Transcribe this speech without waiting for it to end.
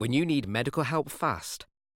When you need medical help fast,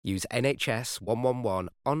 use NHS 111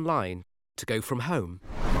 online to go from home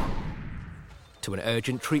to an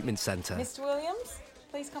urgent treatment centre. Mr. Williams,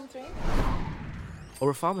 please come through. Or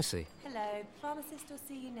a pharmacy. Hello, pharmacist will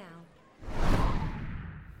see you now.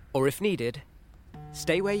 Or if needed,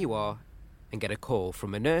 stay where you are and get a call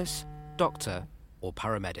from a nurse, doctor or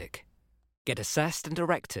paramedic. Get assessed and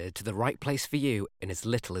directed to the right place for you in as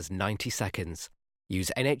little as 90 seconds. Use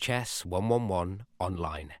NHS 111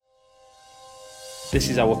 online. This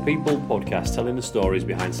is Our People podcast telling the stories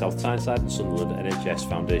behind South Tyneside and Sunderland NHS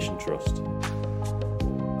Foundation Trust.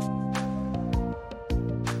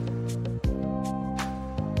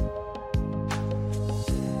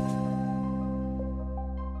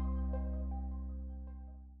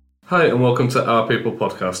 Hi and welcome to Our People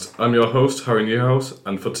podcast. I'm your host, Harry Newhouse,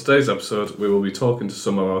 and for today's episode we will be talking to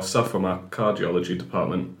some of our staff from our cardiology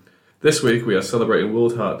department. This week we are celebrating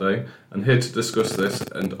World Heart Day, and here to discuss this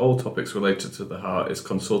and all topics related to the heart is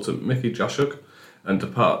consultant Mickey Jachuck and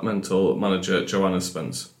departmental manager Joanna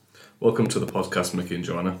Spence. Welcome to the podcast, Mickey and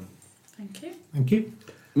Joanna. Thank you. Thank you.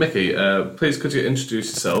 Mickey, please could you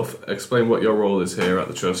introduce yourself, explain what your role is here at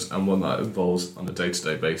the Trust and what that involves on a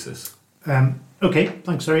day-to-day basis. Okay,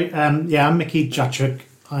 thanks, Harry. I'm Mickey Jachuck.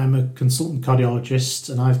 I'm a consultant cardiologist,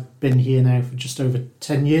 and I've been here now for just over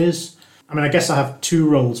 10 years. I guess I have two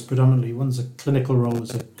roles predominantly. One's a clinical role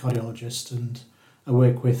as a cardiologist, and I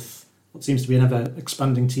work with what seems to be an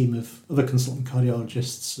ever-expanding team of other consultant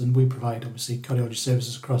cardiologists, and we provide, obviously, cardiology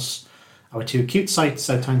services across our two acute sites,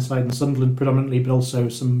 South Tyneside and Sunderland predominantly, but also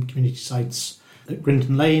some community sites at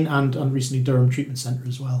Grinton Lane and recently Durham Treatment Centre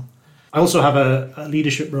as well. I also have a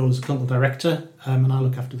leadership role as a clinical director, and I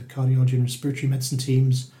look after the cardiology and respiratory medicine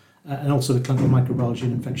teams, and also the clinical microbiology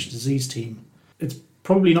and infectious disease team. It's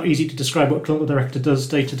probably not easy to describe what a clinical director does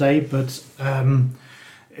day to day, but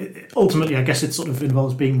ultimately I guess it sort of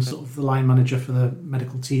involves being sort of the line manager for the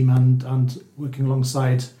medical team and working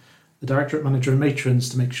alongside the directorate manager and matrons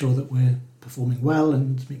to make sure that we're performing well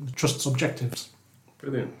and meeting the Trust's objectives.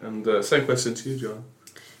 Brilliant. And same question to you,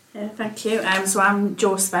 Joanna. Thank you. So I'm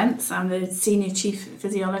Jo Spence. I'm the Senior Chief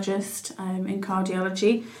Physiologist in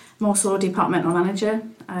Cardiology. I'm also a departmental manager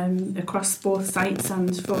across both sites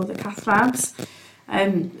and for the cath labs.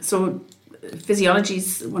 So physiology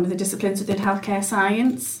is one of the disciplines within healthcare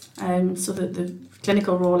science. So that the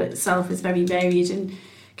clinical role itself is very varied in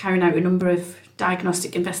carrying out a number of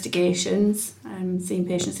diagnostic investigations, seeing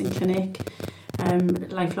patients in clinic,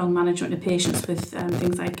 lifelong management of patients with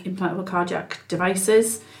things like implantable cardiac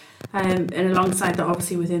devices. And alongside that,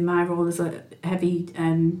 obviously within my role, there's a heavy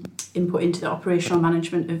input into the operational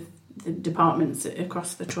management of the departments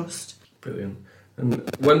across the Trust. Brilliant.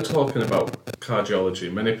 And when talking about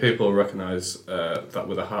cardiology, many people recognise that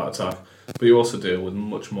with a heart attack, but you also deal with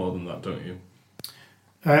much more than that, don't you?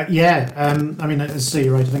 As I say,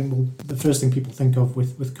 you're right. I think the first thing people think of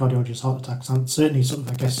with cardiology is heart attacks, and certainly sort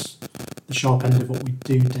of, I guess, the sharp end of what we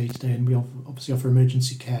do day to day, and we obviously offer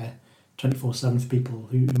emergency care 24/7 for people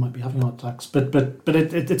who might be having heart attacks. But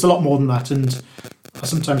it's a lot more than that, and I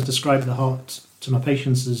sometimes describe the heart to my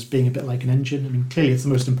patients as being a bit like an engine. Clearly it's the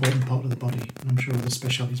most important part of the body, and I'm sure other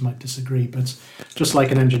specialties might disagree, but just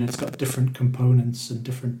like an engine, it's got different components and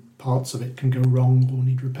different parts of it can go wrong or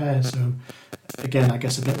need repair. So again, I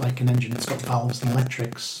guess a bit like an engine, it's got valves and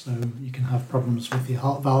electrics, so you can have problems with your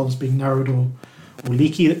heart valves being narrowed or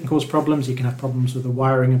leaky that can cause problems. You can have problems with the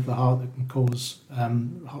wiring of the heart that can cause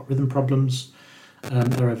heart rhythm problems.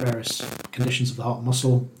 There are various conditions of the heart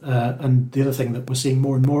muscle. And the other thing that we're seeing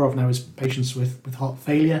more and more of now is patients with heart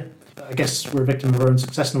failure. I guess we're a victim of our own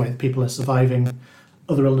success in a way that people are surviving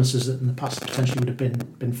other illnesses that in the past potentially would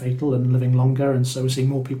have been fatal and living longer. And so we're seeing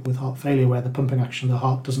more people with heart failure where the pumping action of the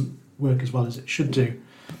heart doesn't work as well as it should do.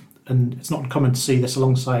 And it's not uncommon to see this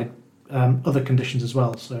alongside other conditions as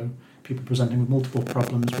well. So people presenting with multiple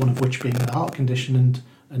problems, one of which being the heart condition,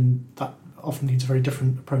 and that often needs a very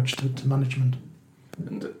different approach to management.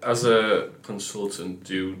 And as a consultant,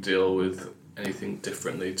 do you deal with anything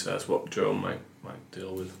differently to as what Joe might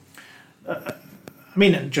deal with?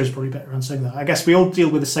 Joe's probably better on saying that. I guess we all deal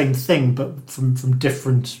with the same thing, but from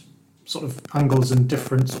different sort of angles and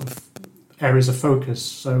different sort of areas of focus.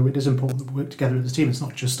 So it is important that we work together as a team. It's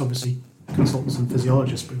not just obviously consultants and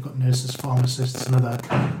physiologists, but we've got nurses, pharmacists, and other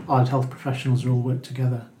allied health professionals who all work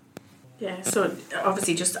together. Yeah, so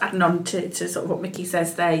obviously just adding on to sort of what Mickey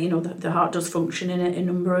says there, the heart does function in a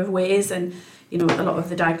number of ways, and a lot of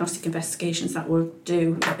the diagnostic investigations that we'll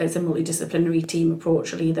do as a multidisciplinary team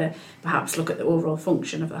approach will either perhaps look at the overall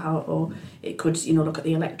function of the heart, or it could look at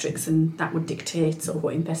the electrics, and that would dictate sort of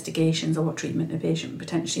what investigations or what treatment a patient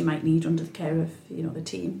potentially might need under the care of the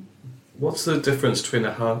team. What's the difference between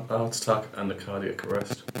a heart attack and a cardiac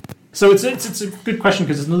arrest? So it's a good question,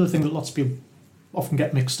 because it's another thing that lots of people often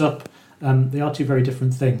get mixed up. They are two very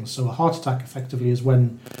different things. So a heart attack effectively is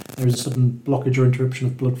when there is a sudden blockage or interruption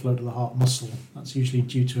of blood flow to the heart muscle. That's usually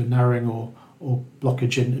due to a narrowing or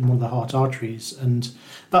blockage in one of the heart arteries, and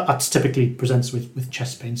that typically presents with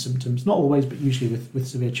chest pain symptoms. Not always, but usually with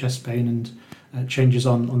severe chest pain and changes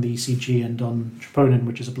on the ECG and on troponin,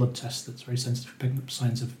 which is a blood test that's very sensitive for picking up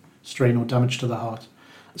signs of strain or damage to the heart.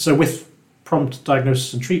 So with prompt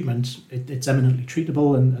diagnosis and treatment, it's eminently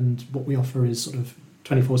treatable, and what we offer is sort of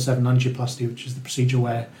 24/7 angioplasty, which is the procedure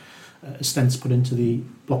where a stent's put into the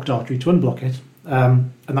blocked artery to unblock it,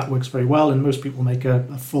 and that works very well, and most people make a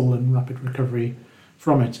full and rapid recovery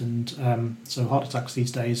from it. And so heart attacks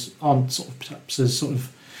these days aren't sort of perhaps as sort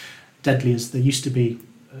of deadly as they used to be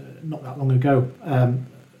not that long ago, and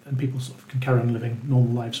people sort of can carry on living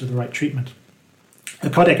normal lives with the right treatment. A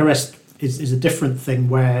cardiac arrest is a different thing,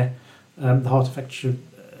 where the heart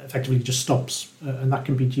effectively just stops, and that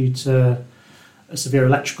can be due to a severe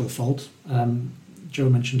electrical fault. Joe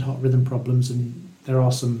mentioned heart rhythm problems, and there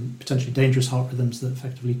are some potentially dangerous heart rhythms that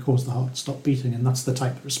effectively cause the heart to stop beating, and that's the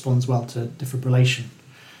type that responds well to defibrillation.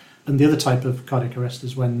 And the other type of cardiac arrest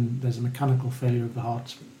is when there's a mechanical failure of the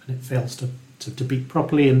heart and it fails to beat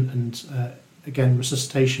properly, and again,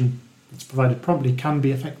 resuscitation that's provided properly can be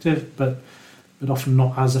effective, but often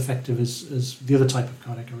not as effective as the other type of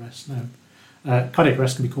cardiac arrest. Now, cardiac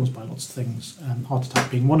arrest can be caused by lots of things, heart attack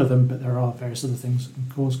being one of them, but there are various other things that can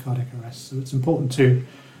cause cardiac arrest. So it's important to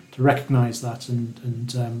recognise that,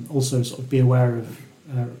 and also sort of be aware of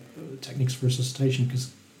techniques for resuscitation, because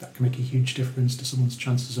that can make a huge difference to someone's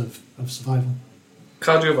chances of survival.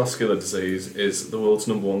 Cardiovascular disease is the world's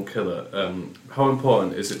 #1 killer. How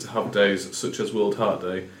important is it to have days such as World Heart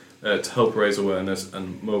Day to help raise awareness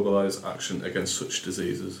and mobilise action against such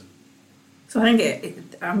diseases? So I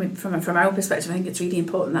think from our perspective, I think it's really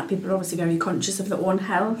important that people are obviously very conscious of their own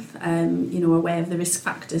health, aware of the risk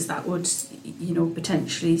factors that would,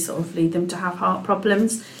 potentially sort of lead them to have heart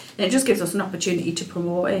problems. And it just gives us an opportunity to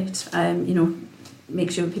promote it,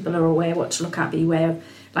 make sure people are aware what to look at, be aware of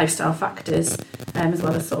lifestyle factors, as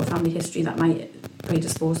well as sort of family history that might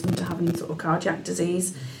predispose them to having sort of cardiac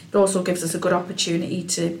disease. It also gives us a good opportunity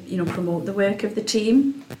to, promote the work of the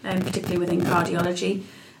team, particularly within cardiology.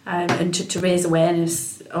 And to raise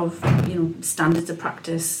awareness of standards of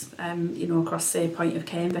practice across, say, point of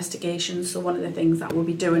care investigations. So one of the things that we'll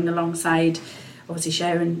be doing alongside obviously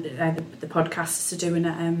sharing the podcast is to doing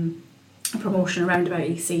a promotion around about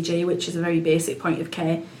ECG, which is a very basic point of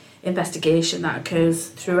care investigation that occurs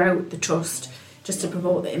throughout the trust, just to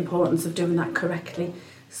promote the importance of doing that correctly,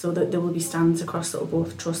 so that there will be stands across sort of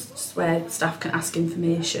both trusts where staff can ask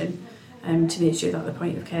information to make sure that the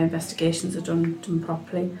point of care investigations are done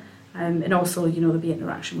properly, and also there'll be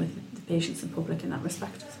interaction with the patients and public in that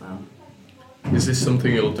respect as well. Is this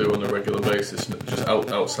something you'll do on a regular basis, just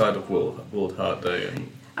outside of World Heart Day?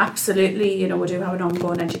 Absolutely, we do have an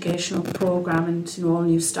ongoing educational programme, and all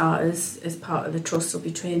new starters as part of the trust will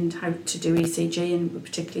be trained how to do ECG, and we'll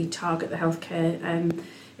particularly target the healthcare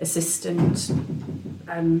assistant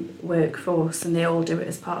workforce, and they all do it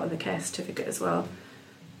as part of the care certificate as well.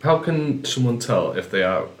 How can someone tell if they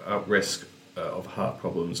are at risk of heart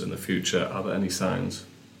problems in the future? Are there any signs?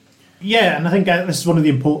 Yeah, and I think this is one of the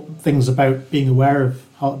important things about being aware of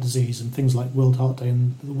heart disease, and things like World Heart Day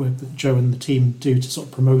and the work that Joe and the team do to sort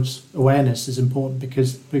of promote awareness is important,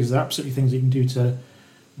 because there are absolutely things that you can do to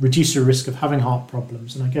reduce your risk of having heart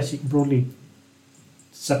problems. And I guess you can broadly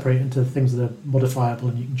separate into things that are modifiable,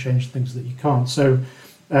 and you can change things that you can't. So,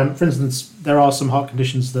 for instance, there are some heart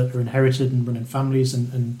conditions that are inherited and run in families,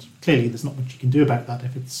 and clearly there's not much you can do about that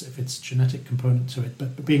if it's a genetic component to it.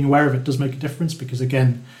 But being aware of it does make a difference, because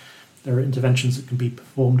again, there are interventions that can be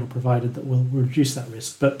performed or provided that will reduce that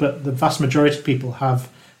risk. But the vast majority of people have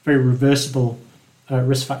very reversible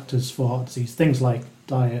risk factors for heart disease, things like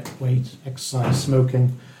diet, weight, exercise,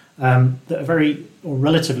 smoking, that are very or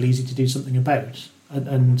relatively easy to do something about,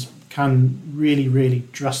 and can really, really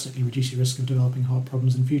drastically reduce your risk of developing heart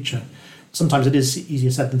problems in future. Sometimes it is easier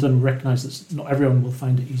said than done. We recognise that not everyone will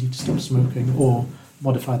find it easy to stop smoking or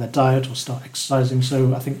modify their diet or start exercising.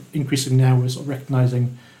 So I think increasingly now we're sort of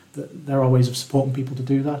recognising that there are ways of supporting people to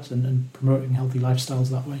do that, and promoting healthy lifestyles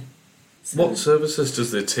that way. What services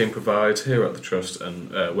does the team provide here at the Trust,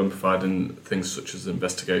 and when providing things such as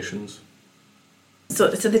investigations? So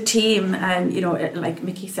the team, like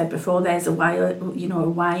Mickey said before, there's a wide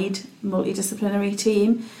multidisciplinary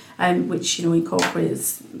team, which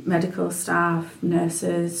incorporates medical staff,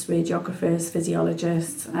 nurses, radiographers,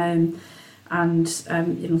 physiologists, and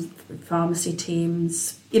pharmacy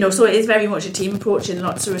teams. So it is very much a team approach in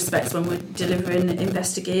lots of respects when we're delivering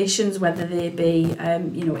investigations, whether they be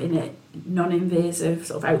in a non-invasive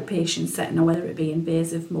sort of outpatient setting, or whether it be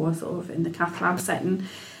invasive more sort of in the cath lab setting.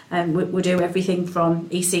 We do everything from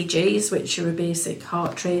ECGs, which are a basic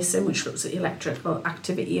heart tracing, which looks at the electrical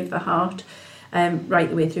activity of the heart, right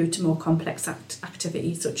the way through to more complex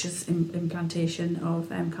activities such as implantation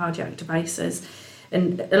of cardiac devices.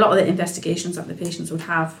 And a lot of the investigations that the patients would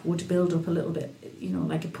have would build up a little bit,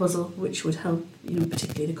 like a puzzle, which would help,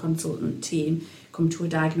 particularly the consultant team come to a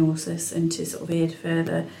diagnosis and to sort of aid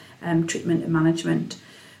further treatment and management.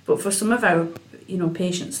 But for some of our,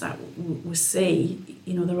 patients that we see,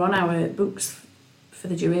 they're on our books for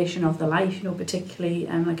the duration of their life, particularly,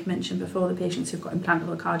 like I mentioned before, the patients who've got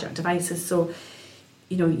implantable cardiac devices. So,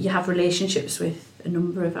 you have relationships with a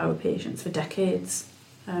number of our patients for decades.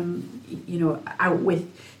 Out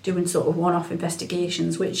with doing sort of one-off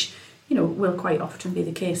investigations, which, will quite often be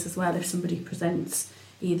the case as well if somebody presents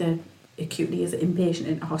either acutely as an inpatient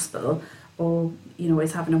in a hospital or,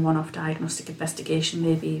 is having a one-off diagnostic investigation,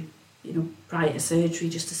 maybe, prior to surgery,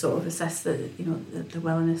 just to sort of assess the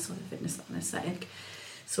wellness or the fitness of anaesthetic.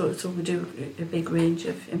 So we do a big range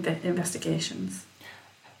of investigations.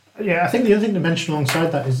 Yeah, I think the other thing to mention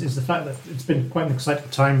alongside that is the fact that it's been quite an exciting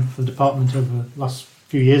time for the department over the last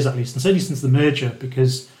few years at least, and certainly since the merger,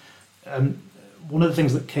 because one of the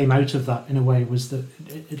things that came out of that in a way was that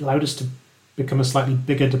it allowed us to become a slightly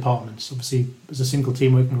bigger department, obviously as a single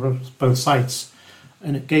team working across both sites,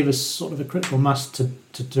 and it gave us sort of a critical mass to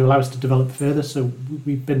allow us to develop further. So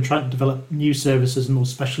we've been trying to develop new services and more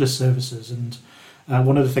specialist services, and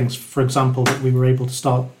one of the things, for example, that we were able to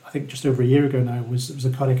start, I think just over a year ago now, was a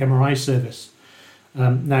cardiac MRI service.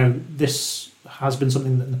 Now, this has been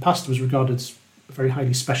something that in the past was regarded as a very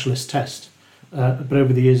highly specialist test, but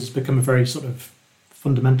over the years it's become a very sort of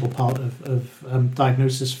fundamental part of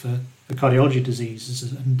diagnosis for cardiology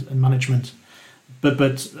diseases and management.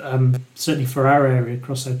 But certainly for our area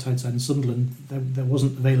across South Tyneside and Sunderland, there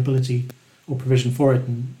wasn't availability or provision for it,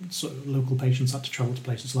 and sort of local patients had to travel to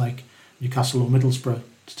places like Newcastle or Middlesbrough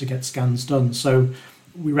to get scans done. So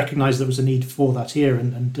we recognised there was a need for that here,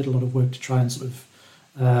 and did a lot of work to try and sort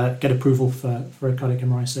of get approval for a cardiac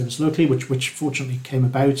MRI service locally, which fortunately came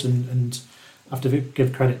about, and I have to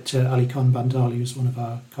give credit to Ali Khan Bandali, who's one of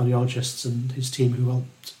our cardiologists, and his team, who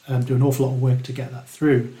helped do an awful lot of work to get that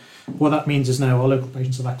through. What that means is now our local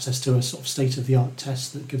patients have access to a sort of state-of-the-art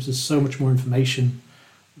test that gives us so much more information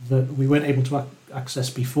that we weren't able to access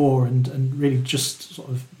before, and really just sort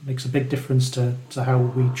of makes a big difference to how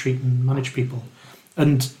we treat and manage people.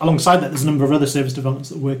 And alongside that, there's a number of other service developments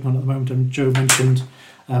that we're working on at the moment, and Joe mentioned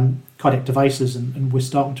cardiac devices, and we're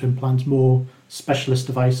starting to implant more specialist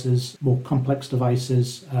devices, more complex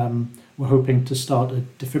devices. We're hoping to start a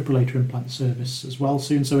defibrillator implant service as well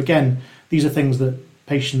soon. So again, these are things that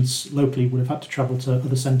patients locally would have had to travel to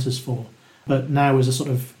other centres for, but now as a sort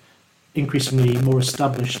of increasingly more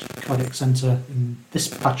established cardiac centre in this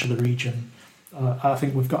patch of the region, I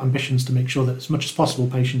think we've got ambitions to make sure that as much as possible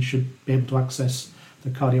patients should be able to access the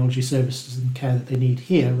cardiology services and care that they need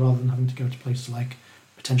here, rather than having to go to places like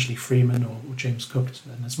potentially Freeman or James Cook.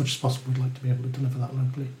 And as much as possible, we'd like to be able to deliver that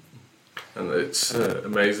locally. And it's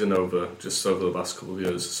amazing over the last couple of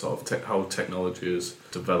years, sort of how technology has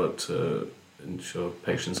developed to ensure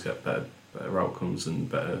patients get better outcomes and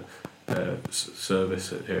better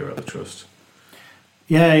service here at the Trust.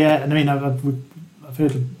 Yeah, and I mean, I've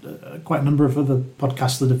heard quite a number of other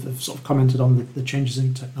podcasts that have sort of commented on the changes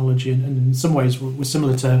in technology, and in some ways we're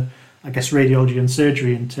similar to, I guess, radiology and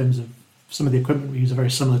surgery in terms of some of the equipment we use are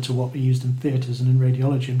very similar to what we used in theatres and in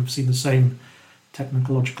radiology, and we've seen the same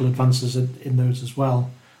technological advances in those as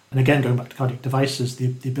well. And again, going back to cardiac devices,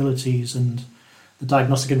 the abilities and the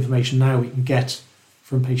diagnostic information now we can get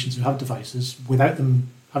from patients who have devices without them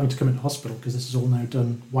having to come into hospital, because this is all now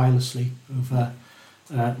done wirelessly over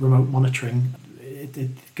remote monitoring.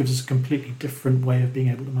 It gives us a completely different way of being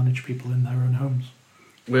able to manage people in their own homes.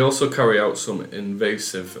 We also carry out some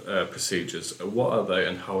invasive procedures. What are they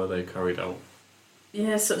and how are they carried out?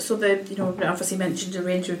 Yeah, so we obviously mentioned a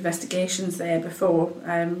range of investigations there before.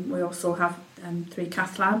 We also have 3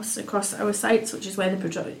 cath labs across our sites, which is where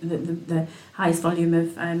the highest volume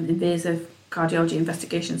of invasive cardiology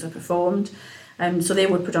investigations are performed. So they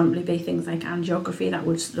would predominantly be things like angiography that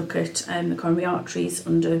would look at the coronary arteries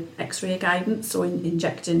under X-ray guidance, so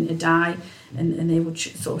injecting a dye, and they would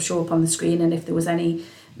sort of show up on the screen, and if there was any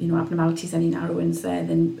abnormalities, any narrowings there,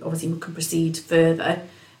 then obviously we can proceed further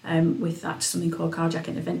with that, something called cardiac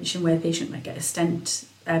intervention, where the patient might get a stent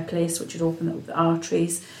placed, which would open up the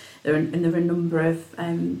arteries. there are a number of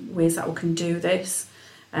ways that we can do this.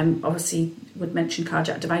 Obviously, we'd mention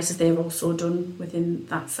cardiac devices. They're also done within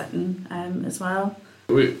that setting as well.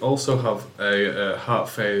 We also have a heart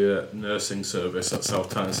failure nursing service at South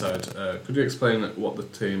Tyneside. Could you explain what the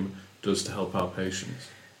team does to help our patients?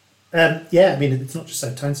 Yeah, I mean, it's not just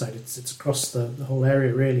South Tyneside, it's across the whole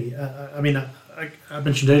area, really. I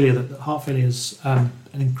mentioned earlier that heart failure is an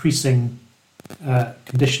increasing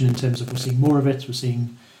condition in terms of we're seeing more of it. We're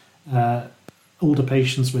seeing older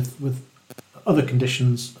patients with other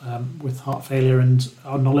conditions with heart failure, and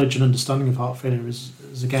our knowledge and understanding of heart failure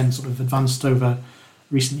is again sort of advanced over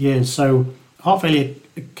recent years. So heart failure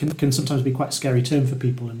can sometimes be quite a scary term for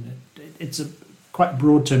people, and it's a quite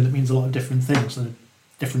broad term that means a lot of different things. There are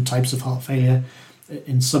different types of heart failure.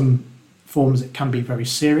 In some forms it can be very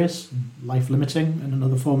serious, life-limiting, and in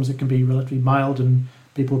other forms it can be relatively mild and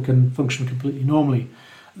people can function completely normally.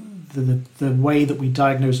 The way that we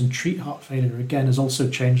diagnose and treat heart failure, again, has also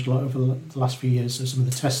changed a lot over the last few years. So some of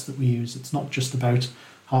the tests that we use, it's not just about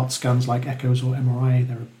heart scans like echoes or MRI.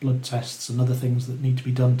 There are blood tests and other things that need to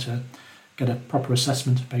be done to get a proper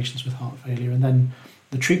assessment of patients with heart failure. And then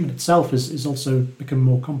the treatment itself is also become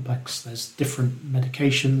more complex. There's different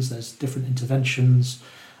medications, there's different interventions.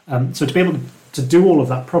 So to be able to do all of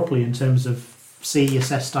that properly in terms of see,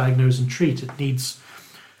 assess, diagnose and treat, it needs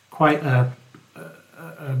quite a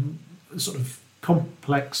sort of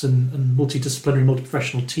complex and multidisciplinary,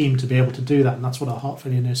 multi-professional team to be able to do that. And that's what our heart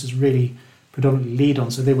failure nurses really predominantly lead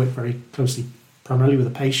on. So they work very closely, primarily with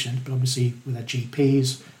the patient, but obviously with their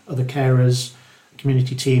GPs, other carers,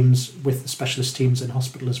 community teams, with the specialist teams in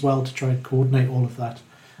hospital as well, to try and coordinate all of that.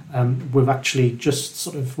 We've actually just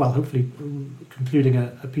sort of, hopefully concluding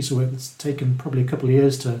a piece of work that's taken probably a couple of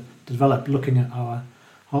years to develop, looking at our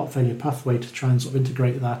heart failure pathway to try and sort of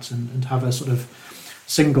integrate that and have a sort of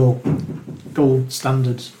single gold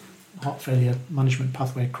standard heart failure management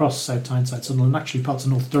pathway across South Tyneside, Sunderland, and actually parts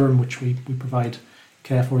of North Durham, which we provide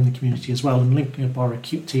care for in the community as well, and linking up our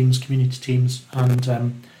acute teams, community teams,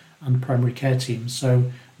 and primary care teams.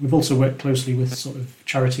 So we've also worked closely with sort of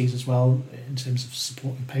charities as well in terms of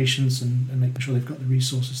supporting patients and making sure they've got the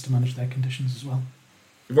resources to manage their conditions as well.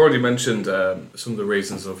 You've already mentioned some of the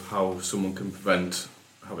reasons of how someone can prevent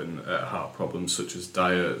having heart problems, such as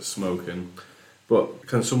diet, smoking. But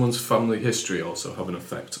can someone's family history also have an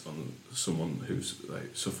effect on someone who's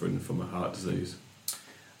suffering from a heart disease?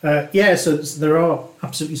 So there are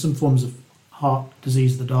absolutely some forms of heart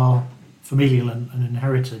disease that are familial and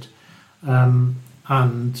inherited. I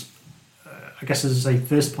guess, as I say,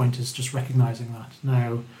 first point is just recognising that.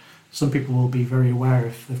 Now, some people will be very aware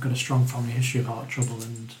if they've got a strong family history of heart trouble,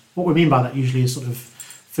 and what we mean by that usually is sort of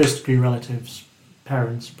first-degree relatives,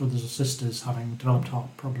 parents, brothers or sisters having developed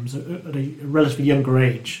heart problems at a relatively younger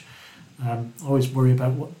age. I always worry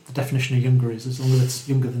about what the definition of younger is, as long as it's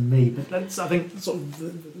younger than me. But I think sort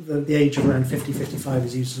of the age of around 50, 55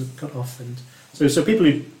 is usually cut off. And so people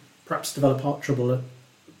who perhaps develop heart trouble at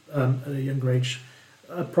a younger age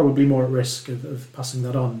are probably more at risk of passing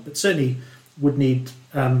that on. But certainly would need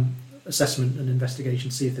assessment and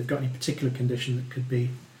investigation to see if they've got any particular condition that could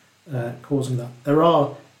be causing that. There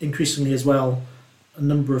are increasingly as well a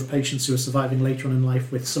number of patients who are surviving later on in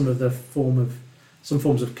life with some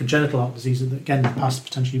forms of congenital heart disease that, again, in the past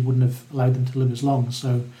potentially wouldn't have allowed them to live as long.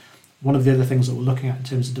 So one of the other things that we're looking at in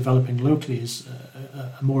terms of developing locally is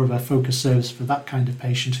a more of a focus service for that kind of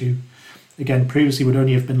patient who, again, previously would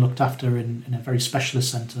only have been looked after in a very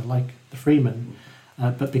specialist centre like the Freeman,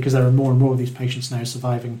 but because there are more and more of these patients now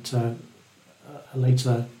surviving to a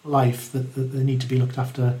later life, that they need to be looked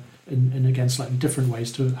after in again slightly different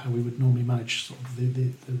ways to how we would normally manage sort of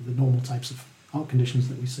the normal types of heart conditions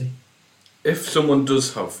that we see. If someone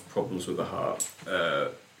does have problems with the heart,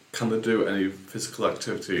 can they do any physical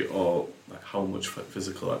activity, or how much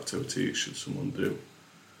physical activity should someone do?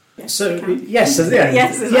 Yes, Yes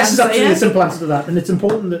is absolutely the simple answer to that, and it's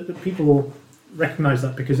important that people will recognise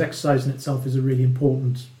that, because exercise in itself is a really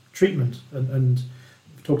important treatment, and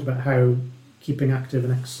we've talked about how keeping active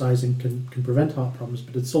and exercising can prevent heart problems,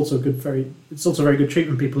 but it's also very good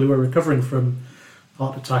treatment people who are recovering from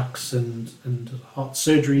heart attacks and heart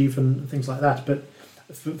surgery even, and things like that. But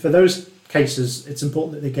for those cases, it's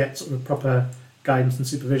important that they get sort of proper guidance and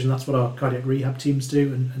supervision. That's what our cardiac rehab teams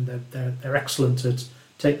do, and they're excellent at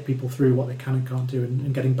taking people through what they can and can't do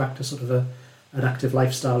and getting back to sort of an active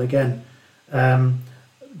lifestyle again.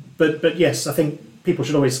 But yes, I think people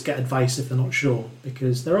should always get advice if they're not sure,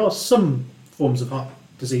 because there are some forms of heart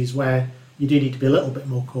disease where you do need to be a little bit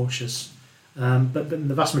more cautious. But in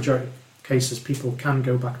the vast majority of cases, people can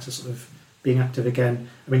go back to sort of being active again.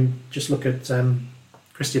 I mean, just look at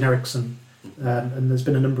Christian Eriksen, And there's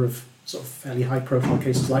been a number of sort of fairly high-profile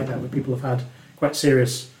cases like that where people have had quite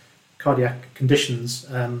serious cardiac conditions,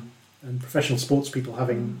 and professional sports people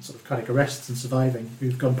having sort of cardiac arrests and surviving,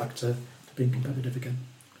 who've gone back to being competitive again.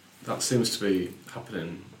 That seems to be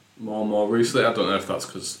happening more and more recently. I don't know if that's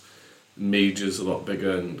because media's a lot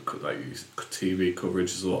bigger and like TV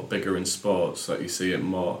coverage is a lot bigger in sports, that you see it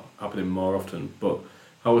happening more often. But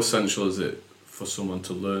how essential is it for someone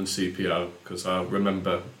to learn CPR? Because I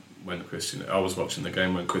remember when I was watching the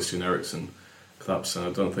game when Christian Eriksen collapsed, and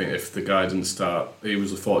I don't think if the guy didn't start, he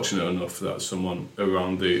was fortunate enough that someone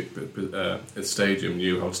around the stadium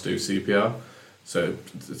knew how to do CPR. So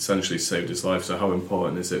it essentially saved his life. So how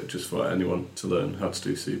important is it just for anyone to learn how to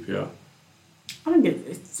do CPR? I think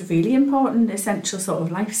it's a really important, essential sort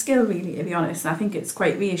of life skill, really, to be honest. And I think it's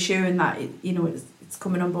quite reassuring that it's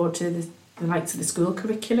coming on board to the likes of the school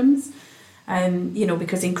curriculums,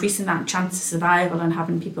 because increasing that chance of survival and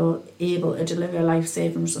having people able to deliver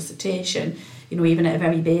life-saving resuscitation, even at a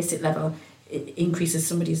very basic level, it increases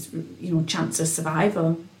somebody's chance of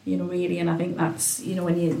survival. Really, and I think that's,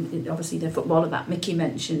 when obviously the footballer that Mickey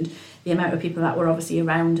mentioned, the amount of people that were obviously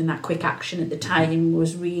around and that quick action at the time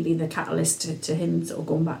was really the catalyst to him sort of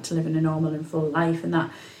going back to living a normal and full life, and that,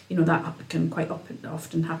 that can quite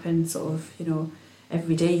often happen sort of,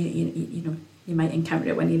 every day, you might encounter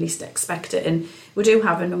it when you least expect it. And we do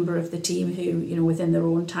have a number of the team who, within their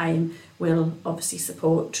own time will obviously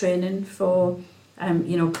support training for,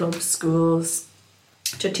 clubs, schools,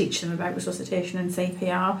 to teach them about resuscitation and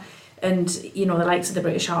CPR. And, the likes of the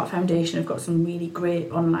British Heart Foundation have got some really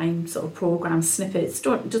great online sort of programme snippets.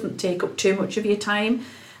 It doesn't take up too much of your time,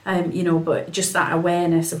 but just that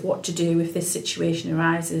awareness of what to do if this situation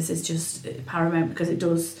arises is just paramount, because it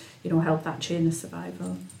does, help that chain of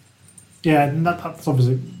survival. Yeah, and that's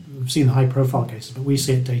obviously, we've seen the high-profile cases, but we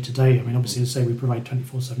see it day to day. I mean, obviously, as I say, we provide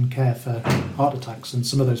 24/7 care for heart attacks, and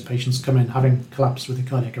some of those patients come in having collapsed with a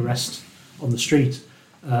cardiac arrest on the street.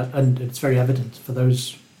 And it's very evident for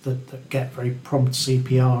those that get very prompt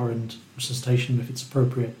CPR and resuscitation if it's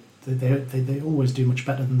appropriate. They always do much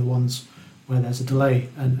better than the ones where there's a delay.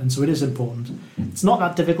 And so it is important. It's not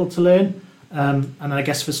that difficult to learn. And I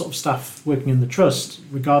guess for sort of staff working in the trust,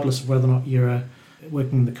 regardless of whether or not you're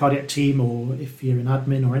working in the cardiac team or if you're in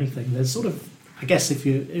admin or anything, there's sort of, I guess if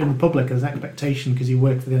you're in the public, there's an expectation because you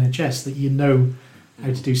work for the NHS that you know how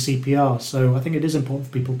to do CPR. So I think it is important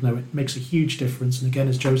for people to know. It makes a huge difference. And again,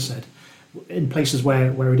 as Joe said, in places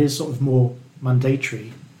where it is sort of more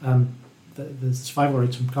mandatory, the survival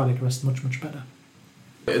rates from cardiac arrest are much, much better.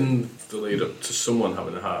 In the lead up to someone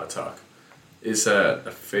having a heart attack, is there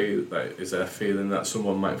a feeling that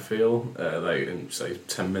someone might feel in say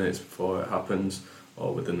 10 minutes before it happens,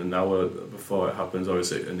 or within an hour before it happens, or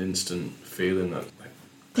is it an instant feeling that?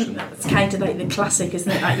 I think that's kind of like the classic, isn't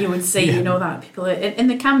it, that you would see, that people, and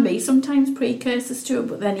there can be sometimes precursors to it,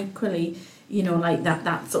 but then equally, like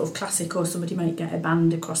that sort of classic, or somebody might get a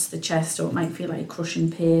band across the chest, or it might feel like crushing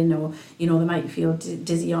pain, or, they might feel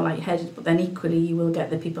dizzy or lightheaded, but then equally you will get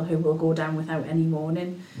the people who will go down without any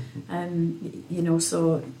warning.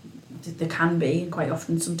 So there can be, and quite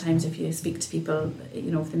often sometimes if you speak to people,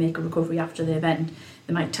 if they make a recovery after the event,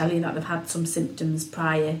 they might tell you that they've had some symptoms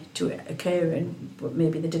prior to it occurring, but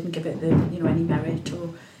maybe they didn't give it any merit,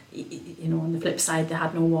 or on the flip side they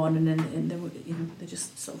had no warning and they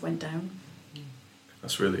just sort of went down.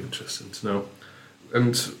 That's really interesting to know.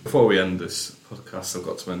 And before we end this podcast, I've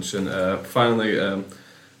got to mention finally,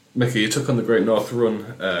 Mickey, you took on the Great North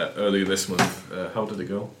Run earlier this month. How did it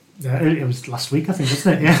go? Yeah, it was last week, I think,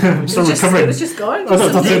 wasn't it? Yeah, I'm still recovering. It was just going.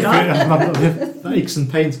 Aches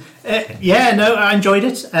and pains. I enjoyed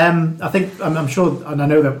it. I think I'm sure, and I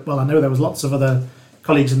know there was lots of other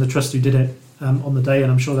colleagues in the trust who did it on the day,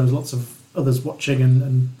 and I'm sure there was lots of others watching,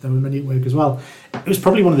 and there were many at work as well. It was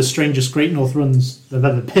probably one of the strangest Great North runs there've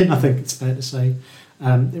ever been, I think it's fair to say.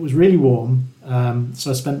 It was really warm,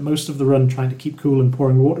 so I spent most of the run trying to keep cool and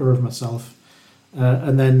pouring water over myself,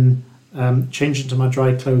 and then changed into my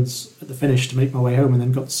dry clothes at the finish to make my way home, and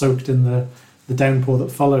then got soaked in the downpour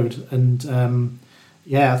that followed. And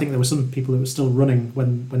I think there were some people who were still running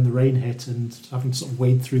when the rain hit and having to sort of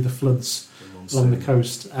wade through the floods along the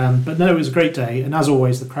coast. But no, it was a great day, and as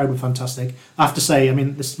always, the crowd were fantastic. I have to say, I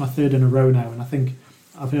mean, this is my third in a row now, and I think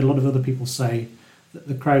I've heard a lot of other people say that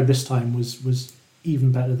the crowd this time was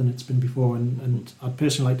even better than it's been before, and I'd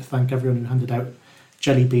personally like to thank everyone who handed out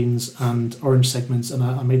jelly beans and orange segments, and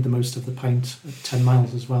I made the most of the pint at 10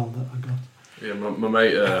 miles as well that I got. Yeah, my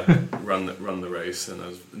mate ran the race, and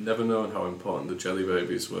I've never known how important the jelly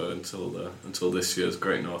babies were until this year's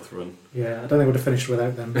Great North Run. Yeah, I don't think I would have finished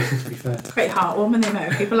without them, to be fair. It's quite heartwarming, the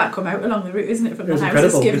amount of people that come out along the route, isn't it? From It was the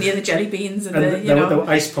houses, incredible. giving you the jelly beans and there were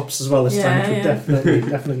ice pops as well this time, which were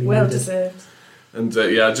definitely well needed. deserved. And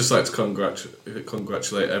I'd just like to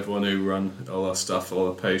congratulate everyone who ran, all our staff, all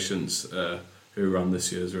our patients who ran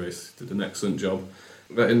this year's race. Did an excellent job.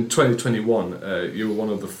 But in 2021, you were one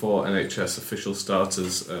of the 4 NHS official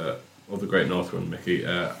starters of the Great North Run, Mickey.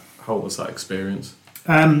 How was that experience?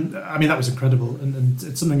 I mean, that was incredible, and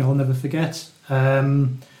it's something I'll never forget. I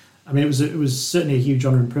mean, it was certainly a huge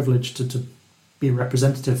honour and privilege to be a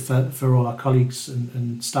representative for all our colleagues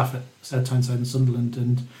and staff at South Tyneside and Sunderland.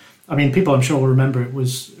 And I mean, people I'm sure will remember it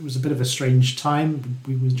was a bit of a strange time.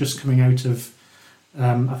 We were just coming out of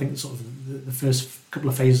I think sort of the first couple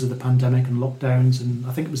of phases of the pandemic and lockdowns, and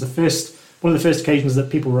I think it was one of the first occasions that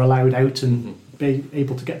people were allowed out and be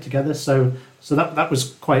able to get together. So that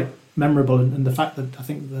was quite memorable, and the fact that I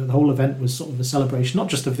think the whole event was sort of a celebration, not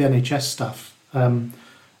just of the NHS staff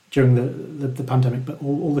during the pandemic, but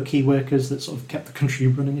all the key workers that sort of kept the country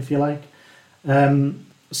running, if you like.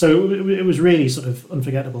 So it was really sort of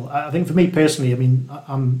unforgettable. I think for me personally, I mean,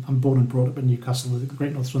 I'm born and brought up in Newcastle. The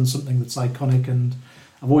Great North Run's something that's iconic, and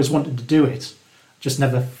I've always wanted to do it, just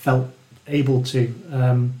never felt able to.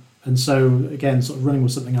 And so again, sort of running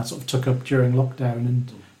was something I sort of took up during lockdown,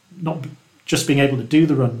 and not just being able to do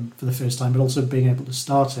the run for the first time, but also being able to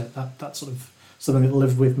start it. That's sort of something that will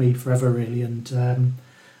live with me forever, really. And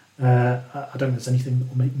I don't think there's anything that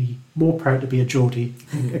will make me more proud to be a Geordie,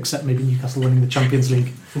 except maybe Newcastle winning the Champions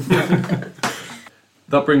League.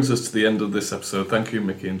 That brings us to the end of this episode. Thank you,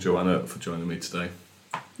 Mickey and Joanna, for joining me today.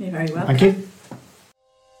 You're very welcome. Thank you.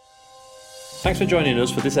 Thanks for joining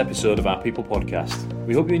us for this episode of Our People podcast.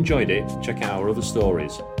 We hope you enjoyed it. Check out our other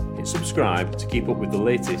stories. Hit subscribe to keep up with the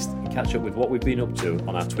latest and catch up with what we've been up to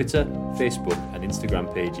on our Twitter, Facebook and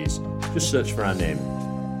Instagram pages. Just search for our name,